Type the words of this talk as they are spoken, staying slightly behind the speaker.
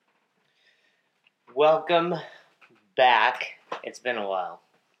Welcome back. It's been a while.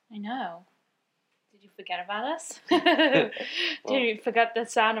 I know. Did you forget about us? Did you forget the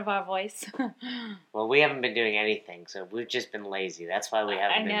sound of our voice? Well, we haven't been doing anything, so we've just been lazy. That's why we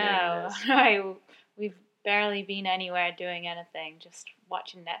haven't been doing this. Right. We've barely been anywhere doing anything, just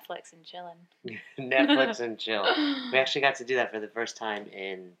watching Netflix and chilling. Netflix and chill. We actually got to do that for the first time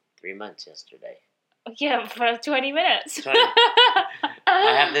in 3 months yesterday. Yeah, for 20 minutes. 20.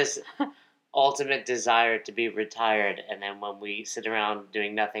 I have this ultimate desire to be retired, and then when we sit around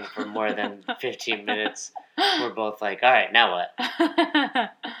doing nothing for more than 15 minutes, we're both like, all right, now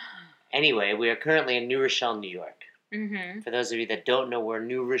what? Anyway, we are currently in New Rochelle, New York. Mm-hmm. For those of you that don't know where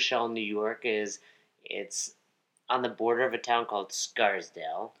New Rochelle, New York is, it's on the border of a town called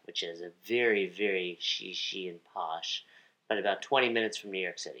Scarsdale, which is a very, very she and posh, but about 20 minutes from New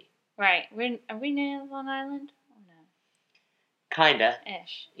York City. Right. Are we near Long Island? Or no? Kinda.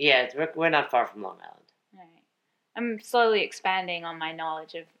 Ish. Yeah, we're not far from Long Island. Right. I'm slowly expanding on my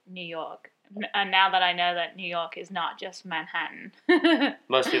knowledge of New York. And now that I know that New York is not just Manhattan.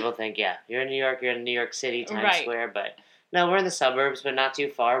 Most people think, yeah, you're in New York, you're in New York City, Times Right. Square, but no, we're in the suburbs, but not too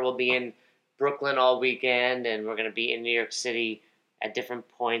far. We'll be in Brooklyn all weekend, and we're going to be in New York City at different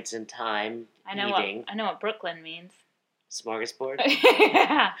points in time, I know what Brooklyn means. Smorgasbord?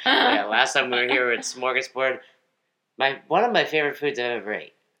 Yeah. Yeah, last time we were here at Smorgasbord, one of my favorite foods I've ever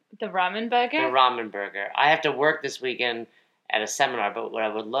ate. The ramen burger? The ramen burger. I have to work this weekend at a seminar, but what I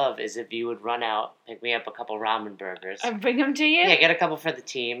would love is if you would run out, pick me up a couple ramen burgers. And bring them to you? Yeah, get a couple for the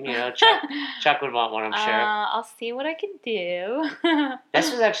team. You know, Chuck would want one, I'm sure. I'll see what I can do.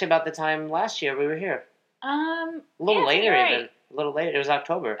 This was actually about the time last year we were here. A little later, you're even. right. A little later. It was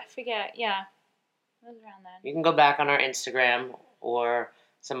October. I forget, yeah. It was around then. You can go back on our Instagram or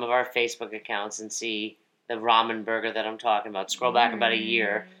some of our Facebook accounts and see the ramen burger that I'm talking about. Scroll back about a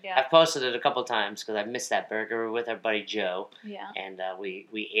year. Yeah. I've posted it a couple times because I missed that burger with our buddy Joe. Yeah. And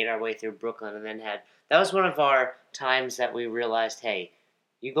we ate our way through Brooklyn and then that was one of our times that we realized, hey,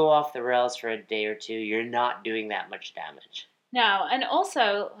 you go off the rails for a day or two, you're not doing that much damage. No, and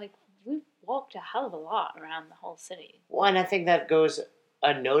also, we've walked a hell of a lot around the whole city. Well, and I think that goes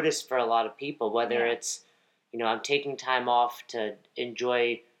unnoticed for a lot of people, whether it's, I'm taking time off to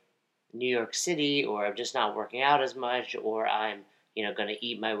enjoy New York City, or I'm just not working out as much, or I'm, going to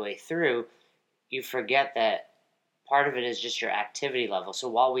eat my way through. You forget that part of it is just your activity level. So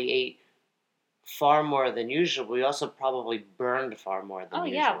while we ate far more than usual, we also probably burned far more than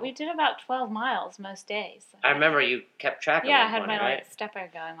usual. Oh, yeah, we did about 12 miles most days. I remember you kept track of it. Yeah, I had my right? stepper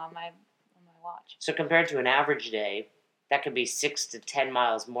going on my watch. So compared to an average day, that could be 6 to 10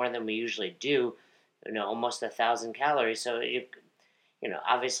 miles more than we usually do. Almost 1,000 calories. So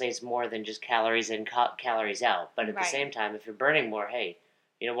obviously it's more than just calories in, calories out. But at the same time, if you're burning more, hey,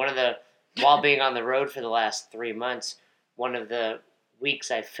 while being on the road for the last 3 months, one of the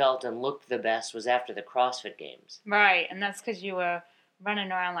weeks I felt and looked the best was after the CrossFit Games. Right, and that's because you were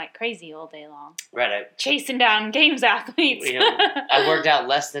running around like crazy all day long. Right. Chasing down Games athletes. I worked out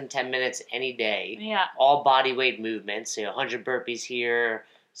less than 10 minutes any day. Yeah. All body weight movements, 100 burpees here,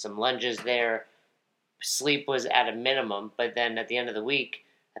 some lunges there. Sleep was at a minimum, but then at the end of the week,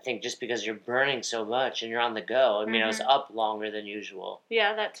 I think just because you're burning so much and you're on the go, I was up longer than usual.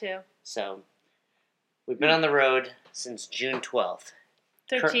 Yeah, that too. So, we've been on the road since June 12th.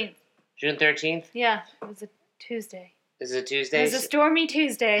 13th. June 13th? Yeah, it was a Tuesday. Is it Tuesday? It was a stormy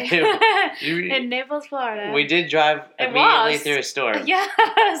Tuesday in Naples, Florida. We did drive immediately through a storm. Yeah,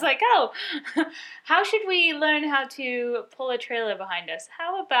 I was like, how should we learn how to pull a trailer behind us?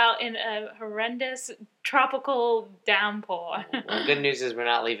 How about in a horrendous tropical downpour? Well, good news is we're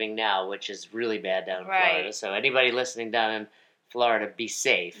not leaving now, which is really bad down in Florida. So anybody listening down in Florida, be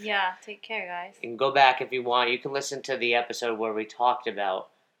safe. Yeah, take care, guys. You can go back if you want. You can listen to the episode where we talked about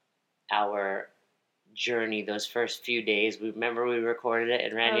our journey those first few days. We recorded it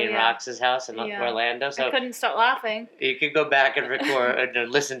in Randy and Rox's house in Orlando. So I couldn't stop laughing. You could go back and record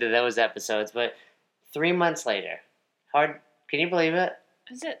and listen to those episodes. But 3 months later, can you believe it?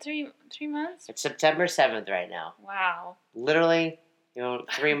 Is it 3 months? It's September 7th right now. Wow. Literally,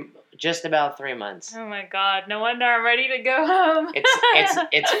 just about 3 months. Oh my God! No wonder I'm ready to go home.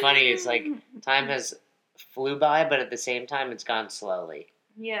 It's funny. It's like time has flew by, but at the same time, it's gone slowly.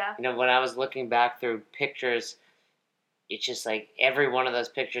 Yeah. When I was looking back through pictures, it's just like every one of those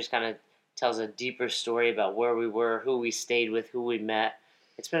pictures kind of tells a deeper story about where we were, who we stayed with, who we met.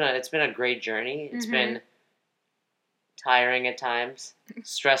 It's been a great journey. It's been tiring at times,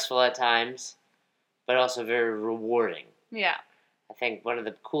 stressful at times, but also very rewarding. Yeah. I think one of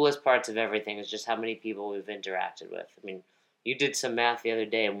the coolest parts of everything is just how many people we've interacted with. You did some math the other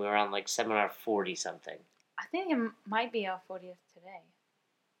day, and we were on like seminar 40 something. I think it might be our 40th today.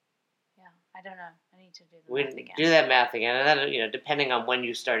 Yeah, I don't know. I need to do the We math again. do that math again, and then depending on when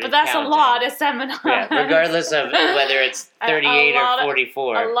you started. But that's counting, a lot of seminars. Yeah, regardless of whether it's 38 or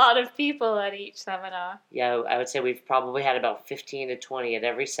 44. A lot of people at each seminar. Yeah, I would say we've probably had about 15 to 20 at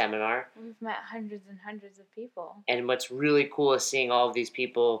every seminar. We've met hundreds and hundreds of people. And what's really cool is seeing all of these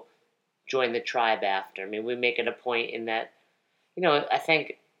people join the tribe after. I mean, we make it a point in that, I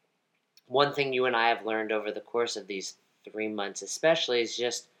think one thing you and I have learned over the course of these 3 months especially is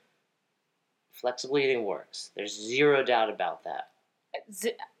just flexible eating works. There's zero doubt about that.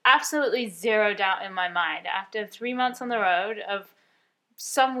 Absolutely zero doubt in my mind. After 3 months on the road of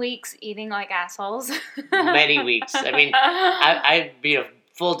some weeks eating like assholes. Many weeks. I mean, I'd be a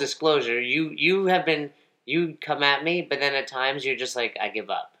full disclosure. You come at me, but then at times you're just like, I give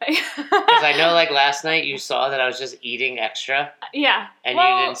up. Because I know, like last night, you saw that I was just eating extra. Yeah. And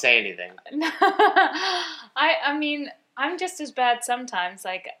you didn't say anything. I mean, I'm just as bad sometimes.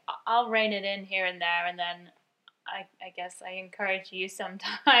 Like, I'll rein it in here and there, and then I guess I encourage you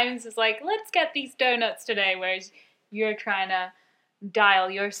sometimes. It's like, let's get these donuts today, whereas you're trying to dial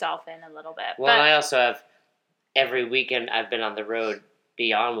yourself in a little bit. Well, and I also have, every weekend I've been on the road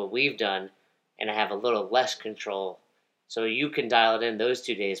beyond what we've done, and I have a little less control. So you can dial it in those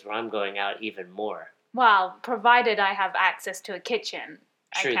 2 days where I'm going out even more. Well, provided I have access to a kitchen.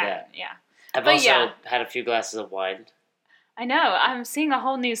 True I can, that. yeah. I've also had a few glasses of wine. I know. I'm seeing a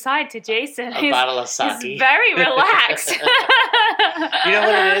whole new side to Jason. A bottle of sake. He's very relaxed. You know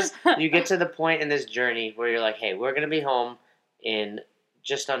what it is? You get to the point in this journey where you're like, hey, we're going to be home in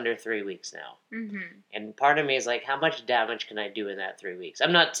just under 3 weeks now. Mm-hmm. And part of me is like, how much damage can I do in that 3 weeks?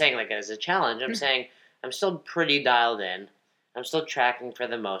 I'm not saying like as a challenge. I'm saying I'm still pretty dialed in. I'm still tracking for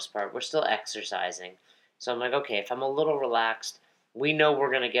the most part. We're still exercising. So I'm like, okay, if I'm a little relaxed, we know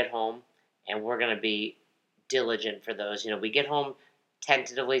we're going to get home and we're going to be diligent for those. We get home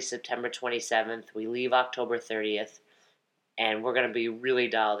tentatively September 27th. We leave October 30th. And we're going to be really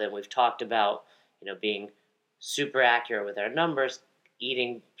dialed in. We've talked about, being super accurate with our numbers,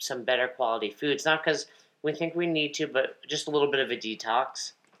 eating some better quality foods. Not because we think we need to, but just a little bit of a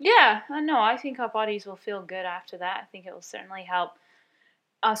detox. Yeah, I know. I think our bodies will feel good after that. I think it will certainly help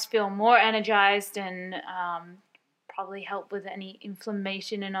us feel more energized and probably help with any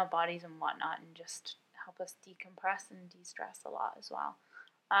inflammation in our bodies and whatnot, and just help us decompress and de-stress a lot as well.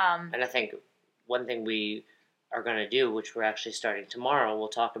 And I think one thing we are going to do, which we're actually starting tomorrow, we'll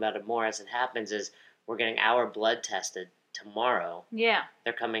talk about it more as it happens, is we're getting our blood tested tomorrow. Yeah.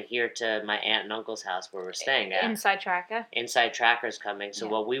 They're coming here to my aunt and uncle's house where we're staying at. Inside Tracker. Inside Tracker's coming. So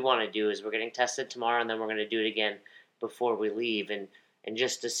what we want to do is we're getting tested tomorrow, and then we're going to do it again before we leave, and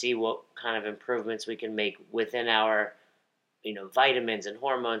just to see what kind of improvements we can make within our, vitamins and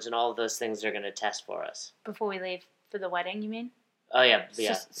hormones and all of those things they're going to test for us. Before we leave for the wedding, you mean? Oh, yeah.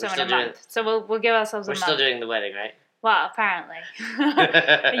 So in a month. So we'll give ourselves a month. We're still doing the wedding, right? Well, apparently.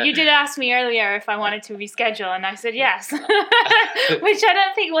 You did ask me earlier if I wanted to reschedule, and I said yes. Which I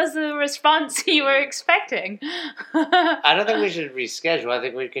don't think was the response you were expecting. I don't think we should reschedule. I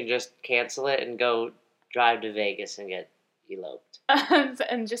think we can just cancel it and go drive to Vegas and get eloped.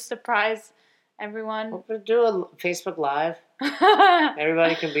 And just surprise everyone. We'll do a Facebook Live.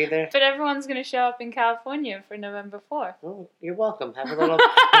 Everybody can be there. But everyone's going to show up in California for November 4th. Oh, you're welcome. Have a little...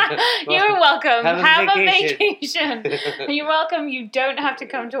 You're welcome. Have a vacation. You're welcome. You don't have to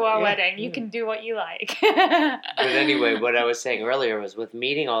come to our wedding. You can do what you like. But anyway, what I was saying earlier was with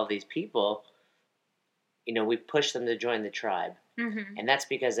meeting all these people, we push them to join the tribe. Mm-hmm. And that's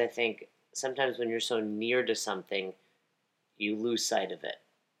because I think sometimes when you're so near to something, you lose sight of it.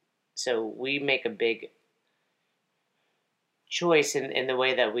 So we make a big choice in the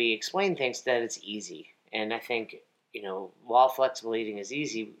way that we explain things that it's easy. And I think, while flexible eating is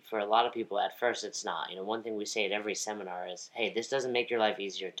easy, for a lot of people at first it's not. One thing we say at every seminar is, hey, this doesn't make your life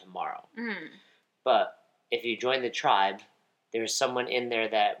easier tomorrow. Mm. But if you join the tribe, there's someone in there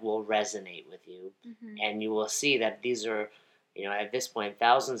that will resonate with you. Mm-hmm. And you will see that these are, at this point,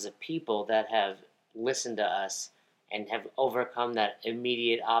 thousands of people that have listened to us and have overcome that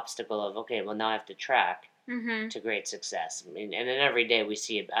immediate obstacle of, okay, well, now I have to track. Mm-hmm. To great success. I mean, and then every day we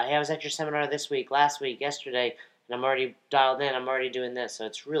see it. I was at your seminar this week, last week, yesterday, and I'm already dialed in. I'm already doing this. So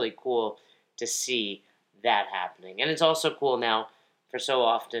it's really cool to see that happening. And it's also cool now, for so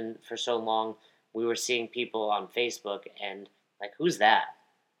often, for so long, we were seeing people on Facebook and like, who's that?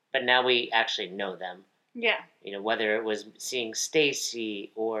 But now we actually know them. Yeah. Whether it was seeing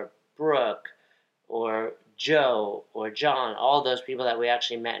Stacy or Brooke or Joe or John, all those people that we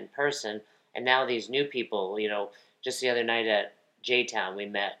actually met in person. And now these new people, just the other night at J-Town, we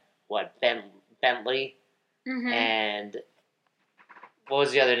met, Bentley, and what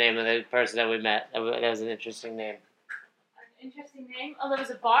was the other name of the person that we met? That was an interesting name. An interesting name? Oh, there was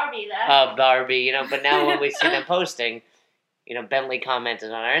a Barbie there. Barbie, but now when we see them posting, Bentley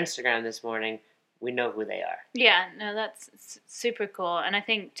commented on our Instagram this morning, we know who they are. Yeah, no, that's super cool. And I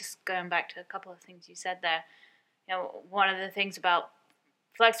think just going back to a couple of things you said there, one of the things about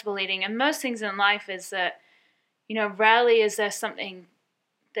flexible eating and most things in life is that, rarely is there something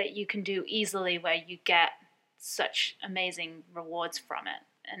that you can do easily where you get such amazing rewards from it.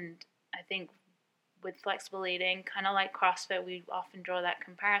 And I think with flexible eating, kind of like CrossFit, we often draw that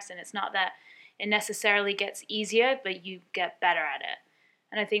comparison. It's not that it necessarily gets easier, but you get better at it.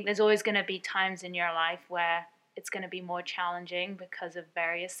 And I think there's always going to be times in your life where it's going to be more challenging because of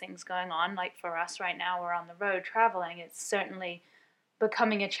various things going on. Like for us right now, we're on the road traveling. It's certainly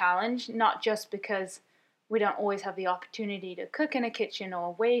becoming a challenge, not just because we don't always have the opportunity to cook in a kitchen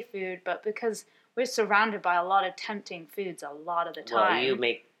or weigh food, but because we're surrounded by a lot of tempting foods a lot of the time. Well, you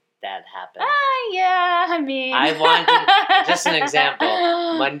make that happen. Yeah, I mean. I wanted, just an example,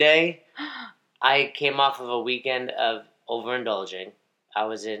 Monday, I came off of a weekend of overindulging. I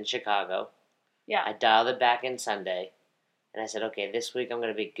was in Chicago. Yeah. I dialed it back in Sunday, and I said, okay, this week I'm going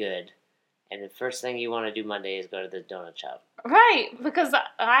to be good. And the first thing you want to do Monday is go to the donut shop. Right, because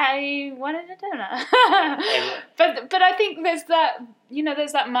I wanted a donut. But I think there's that,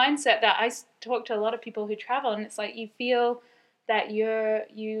 there's that mindset that I talk to a lot of people who travel, and it's like you feel that you're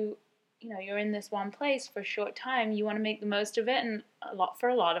in this one place for a short time. You want to make the most of it, and for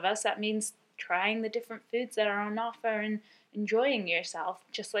a lot of us, that means trying the different foods that are on offer and enjoying yourself,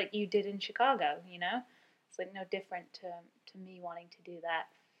 just like you did in Chicago. It's like no different to me wanting to do that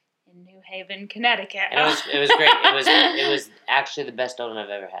in New Haven, Connecticut. And it was great. It was actually the best donut I've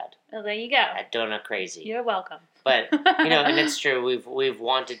ever had. Well, there you go. At Donut Crazy. You're welcome. But and it's true. We've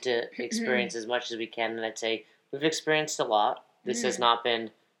wanted to experience as much as we can, and I'd say we've experienced a lot. This has not been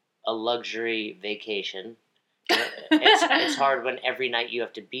a luxury vacation. It's hard when every night you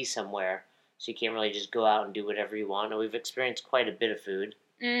have to be somewhere, so you can't really just go out and do whatever you want. And we've experienced quite a bit of food.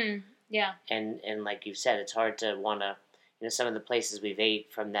 Yeah. And like you've said, it's hard to want to. Some of the places we've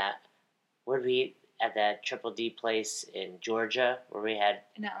ate from that. Where did we eat? At that Triple D place in Georgia, where we had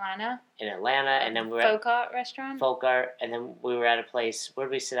in Atlanta, and then we were Folk Art restaurant. Folk Art, and then we were at a place. Where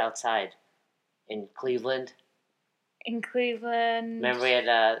did we sit outside? In Cleveland. In Cleveland. Remember we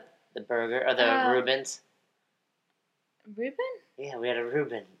had the burger or the Reubens. Reuben? Yeah, we had a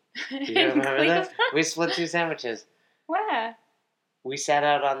Reuben. Do you remember that? We split 2 sandwiches. Where? We sat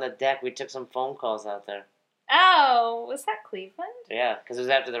out on the deck. We took some phone calls out there. Oh, was that Cleveland? Yeah, because it was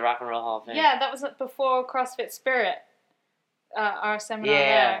after the Rock and Roll Hall of Fame. Yeah, that was before CrossFit Spirit, our seminar there.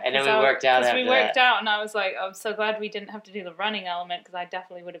 Yeah, and then we worked out after that. Because we worked out, and I was like, I'm so glad we didn't have to do the running element, because I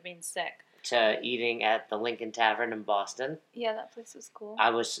definitely would have been sick. To eating at the Lincoln Tavern in Boston. Yeah, that place was cool.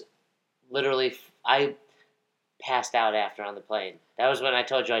 I was literally, I passed out after on the plane. That was when I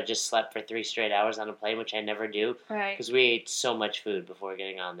told you I just slept for 3 straight hours on a plane, which I never do. Right. Because we ate so much food before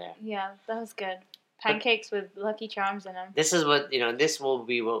getting on there. Yeah, that was good. Pancakes with Lucky Charms in them. This is what, this will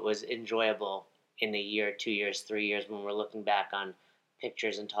be what was enjoyable in a year, 2 years, 3 years when we're looking back on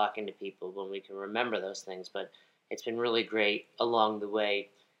pictures and talking to people, when we can remember those things. But it's been really great along the way,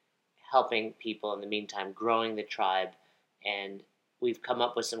 helping people in the meantime, growing the tribe. And we've come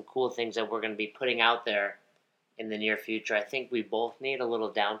up with some cool things that we're going to be putting out there in the near future. I think we both need a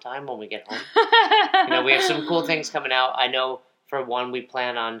little downtime when we get home. We have some cool things coming out. I know for one, we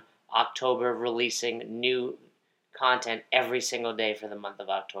plan on October releasing new content every single day for the month of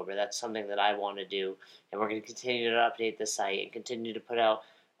October. That's something that I want to do, and we're going to continue to update the site and continue to put out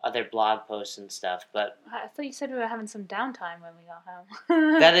other blog posts and stuff. But I thought you said we were having some downtime when we got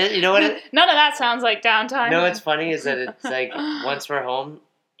home. That is, you know what? None of that sounds like downtime. No, what's funny is that it's like once we're home,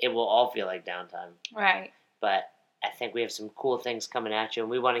 it will all feel like downtime. Right. But I think we have some cool things coming at you,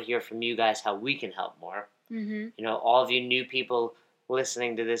 and we want to hear from you guys how we can help more. Mm-hmm. All of you new people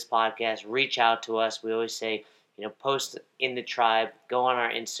listening to this podcast, reach out to us. We always say, post in the tribe, go on our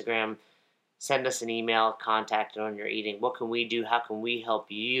Instagram, send us an email, contact it on your eating. What can we do? How can we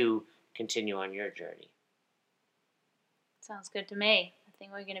help you continue on your journey? Sounds good to me. I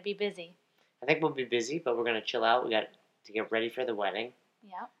think we're going to be busy. I think we'll be busy, but we're going to chill out. We got to get ready for the wedding.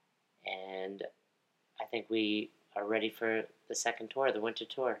 Yeah. And I think we are ready for the second tour, the winter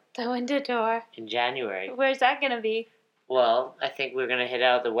tour. The winter tour. In January. Where's that going to be? Well, I think we're going to hit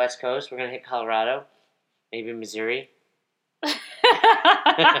out the West Coast. We're going to hit Colorado, maybe Missouri.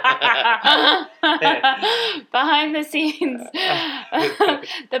 Behind the scenes,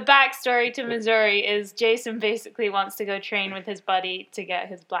 the backstory to Missouri is Jason basically wants to go train with his buddy to get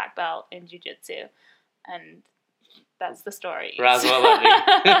his black belt in jiu-jitsu, and that's the story. Roswell Levy.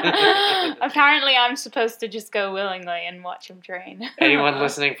 Apparently, I'm supposed to just go willingly and watch him train. Anyone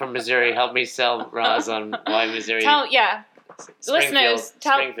listening from Missouri, help me sell Roz on why Missouri. Listeners,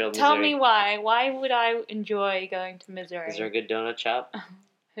 Springfield, tell Missouri. me why. Why would I enjoy going to Missouri? Is there a good donut shop?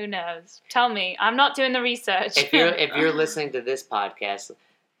 Who knows? Tell me. I'm not doing the research. If you're listening to this podcast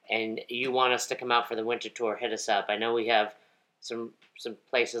and you want us to come out for the winter tour, hit us up. I know we have some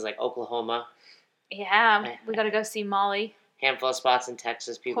places like Oklahoma. Yeah, we got to go see Molly. Handful of spots in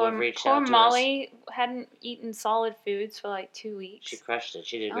Texas. People have reached out to us. Poor Molly hadn't eaten solid foods for like 2 weeks. She crushed it.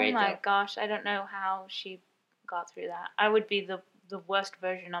 She did great. Oh my gosh, I don't know how she got through that. I would be the worst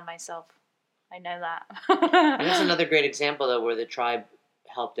version of myself. I know that. And that's another great example though, where the tribe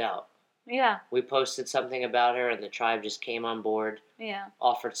helped out. Yeah. We posted something about her, and the tribe just came on board. Yeah.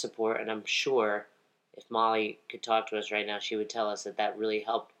 Offered support, and I'm sure if Molly could talk to us right now, she would tell us that really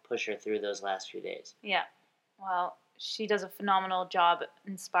helped push her through those last few days. Yeah. Well, she does a phenomenal job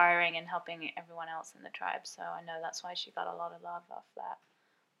inspiring and helping everyone else in the tribe. So I know that's why she got a lot of love off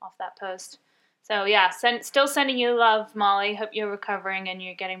that post. So yeah, still sending you love, Molly. Hope you're recovering and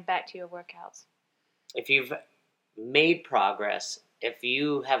you're getting back to your workouts. If you've made progress, if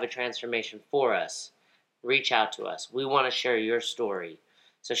you have a transformation for us, reach out to us. We want to share your story.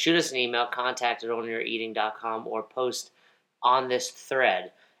 So shoot us an email, contact@ownyoureating.com, or post on this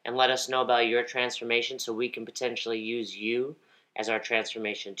thread and let us know about your transformation so we can potentially use you as our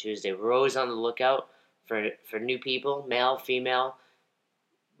Transformation Tuesday. We're always on the lookout for new people, male, female.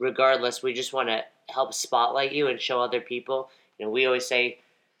 Regardless, we just want to help spotlight you and show other people. You know, we always say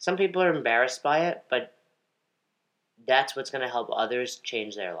some people are embarrassed by it, but that's what's going to help others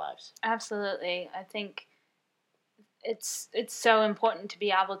change their lives. Absolutely. I think it's so important to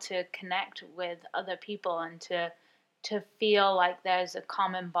be able to connect with other people and to feel like there's a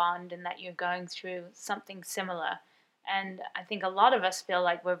common bond and that you're going through something similar. And I think a lot of us feel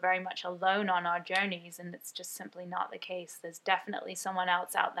like we're very much alone on our journeys, and it's just simply not the case. There's definitely someone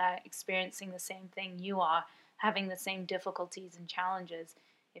else out there experiencing the same thing you are, having the same difficulties and challenges.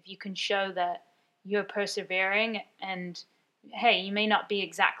 If you can show that you're persevering and, hey, you may not be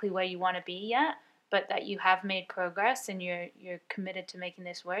exactly where you want to be yet, but that you have made progress and you're committed to making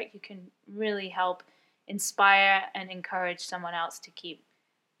this work, you can really help inspire and encourage someone else to keep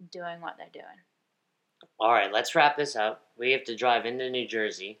doing what they're doing. All right, let's wrap this up. We have to drive into New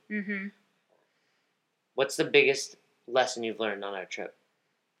Jersey. Mm-hmm. What's the biggest lesson you've learned on our trip?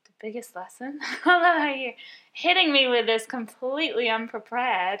 The biggest lesson? I love how you're hitting me with this completely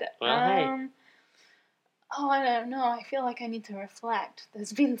unprepared. Well, hey. Oh, I don't know. I feel like I need to reflect.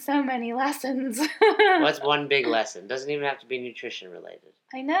 There's been so many lessons. What's one big lesson? Doesn't even have to be nutrition related.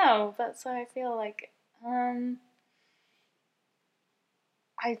 I know, but so I feel like, I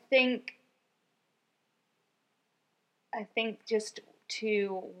think just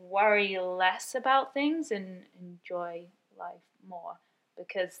to worry less about things and enjoy life more,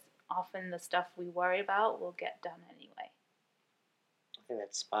 because often the stuff we worry about will get done anyway. I think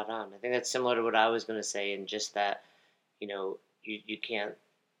that's spot on. I think that's similar to what I was going to say, and just that, you can't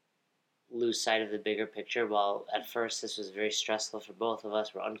lose sight of the bigger picture. While at first this was very stressful for both of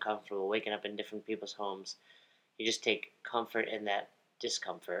us, we're uncomfortable waking up in different people's homes. You just take comfort in that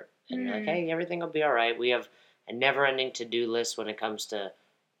discomfort, and you're like, hey, everything will be all right. We have a never-ending to-do list when it comes to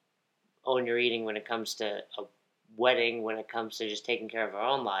Own Your Eating, when it comes to a wedding, when it comes to just taking care of our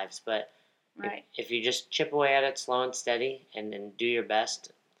own lives. But right. if you just chip away at it slow and steady and do your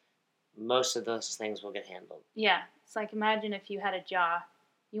best, most of those things will get handled. Yeah. It's like, imagine if you had a jar.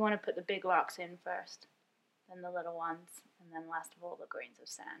 You want to put the big rocks in first, then the little ones, and then last of all, the grains of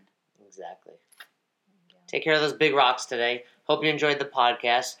sand. Exactly. Take care of those big rocks today. Hope you enjoyed the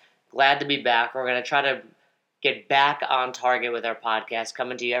podcast. Glad to be back. We're going to try to get back on target with our podcast,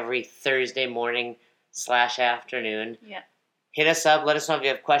 coming to you every Thursday morning / afternoon. Yeah. Hit us up. Let us know if you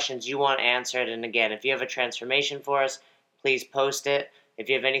have questions you want answered. And again, if you have a transformation for us, please post it. If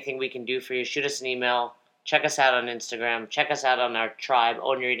you have anything we can do for you, shoot us an email. Check us out on Instagram. Check us out on our tribe,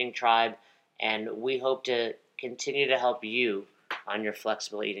 Own Your Eating Tribe. And we hope to continue to help you on your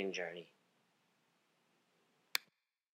flexible eating journey.